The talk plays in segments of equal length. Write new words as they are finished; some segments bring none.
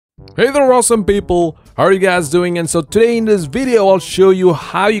Hey there awesome people, how are you guys doing? And so today in this video I'll show you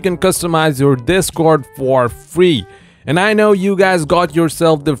how you can customize your Discord for free. And I know you guys got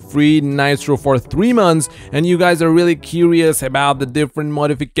yourself the free Nitro for 3 months and you guys are really curious about the different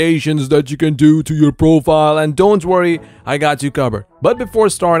modifications that you can do to your profile, and don't worry, I got you covered. But before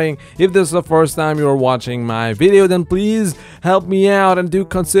starting, if this is the first time you're watching my video, then please help me out and do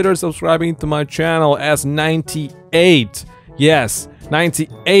consider subscribing to my channel, as 98%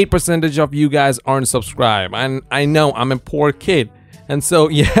 of you guys aren't subscribed, and I know I'm a poor kid. And so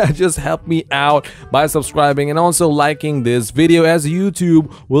yeah, just help me out by subscribing and also liking this video, as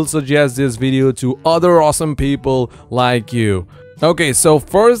YouTube will suggest this video to other awesome people like you. Okay, so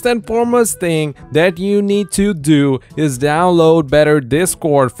first and foremost thing that you need to do is download Better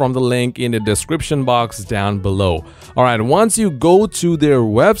Discord from the link in the description box down below. Alright, once you go to their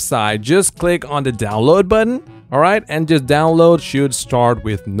website, just click on the download button. Alright, and just download should start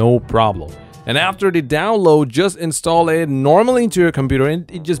with no problem. And after the download, just install it normally into your computer,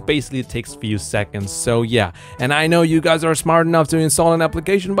 and it just basically takes a few seconds. So yeah, and I know you guys are smart enough to install an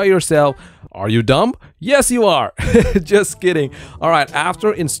application by yourself. Are you dumb? Yes, you are. Just kidding. Alright,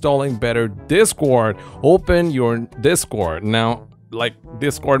 after installing Better Discord, open your Discord. Now, like,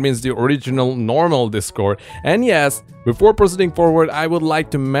 Discord means the original normal Discord. And yes, before proceeding forward, I would like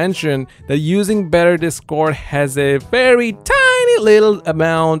to mention that using Better Discord has a very tiny little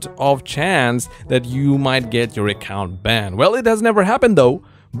amount of chance that you might get your account banned. Well, it has never happened though.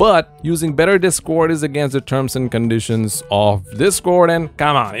 But using Better Discord is against the terms and conditions of Discord, and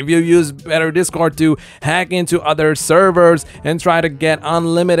come on, if you use Better Discord to hack into other servers and try to get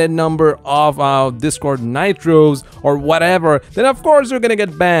unlimited number of Discord Nitros or whatever, then of course you're gonna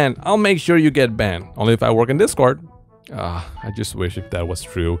get banned. I'll make sure you get banned, only if I work in Discord. I just wish if that was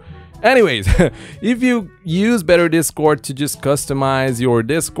true. Anyways, if you use Better Discord to just customize your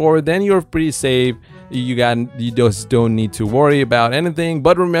Discord, then you're pretty safe. You just don't need to worry about anything.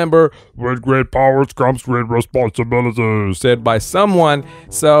 But remember, with great powers comes great responsibilities, said by someone.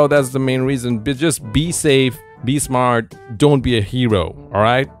 So that's the main reason. But just be safe, be smart, don't be a hero. All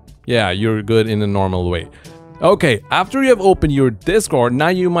right? Yeah, you're good in a normal way. Okay, after you have opened your Discord, now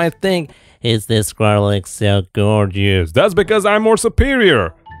you might think, his Discord looks so gorgeous. That's because I'm more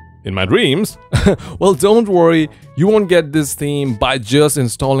superior. In my dreams. Well, don't worry, you won't get this theme by just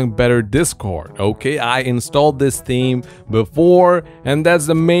installing Better Discord. Okay, I installed this theme before, and that's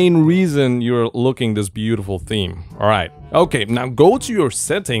the main reason you're looking this beautiful theme. All right, okay, now go to your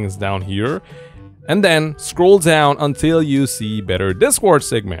settings down here and then scroll down until you see Better Discord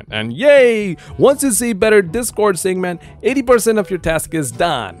segment. And yay, once you see Better Discord segment, 80% of your task is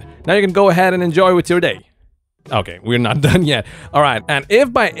done. Now you can go ahead and enjoy with your day. Okay, we're not done yet. Alright, and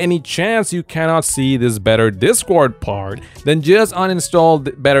if by any chance you cannot see this Better Discord part, then just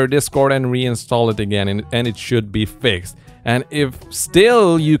uninstall Better Discord and reinstall it again, and it should be fixed. And if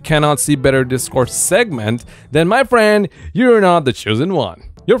still you cannot see Better Discord segment, then my friend, you're not the chosen one.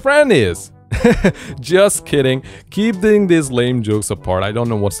 Your friend is. Just kidding. Keep doing these lame jokes apart. I don't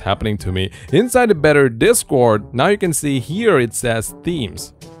know what's happening to me. Inside the Better Discord, now you can see here it says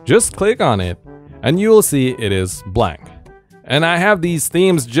themes. Just click on it, and you will see it is blank. And I have these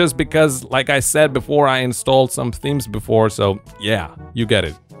themes just because, like I said before, I installed some themes before, so yeah, you get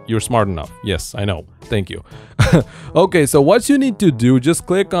it. You're smart enough. Yes, I know. Thank you. Okay, so what you need to do, just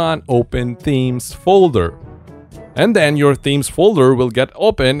click on Open Themes Folder. And then your themes folder will get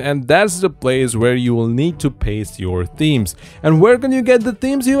open, and that's the place where you will need to paste your themes. And where can you get the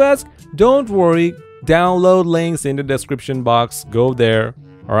themes, you ask? Don't worry, download links in the description box. Go there.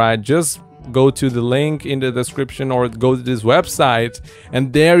 Alright, just go to the link in the description or go to this website,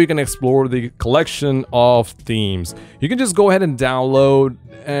 and there you can explore the collection of themes. You can just go ahead and download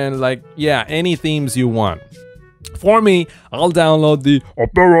and, like, yeah, any themes you want. For me, I'll download the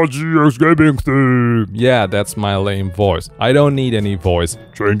Opera GX Gaming theme. Yeah, that's my lame voice. I don't need any voice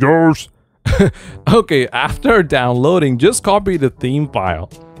changers. Okay, after downloading, just copy the theme file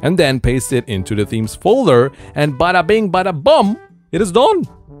and then paste it into the themes folder, and bada bing bada bum, it is done.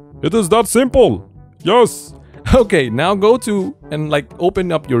 It is that simple. Yes. Okay, now go to and like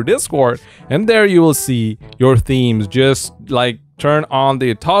open up your Discord, and there you will see your themes. Just like turn on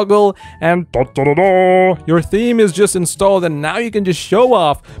the toggle, and your theme is just installed, and now you can just show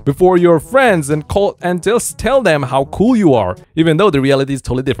off before your friends and just tell them how cool you are, even though the reality is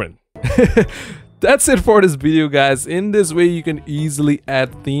totally different. that's it for this video, guys. In this way, you can easily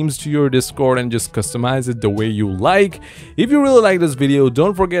add themes to your Discord and just customize it the way you like. If you really like this video,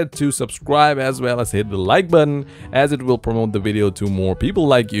 don't forget to subscribe as well as hit the like button, as it will promote the video to more people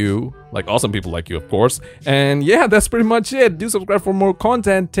like you, like awesome people like you, of course. And yeah, that's pretty much it. Do subscribe for more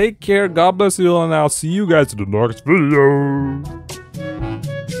content. Take care, God bless you all, and I'll see you guys in the next video.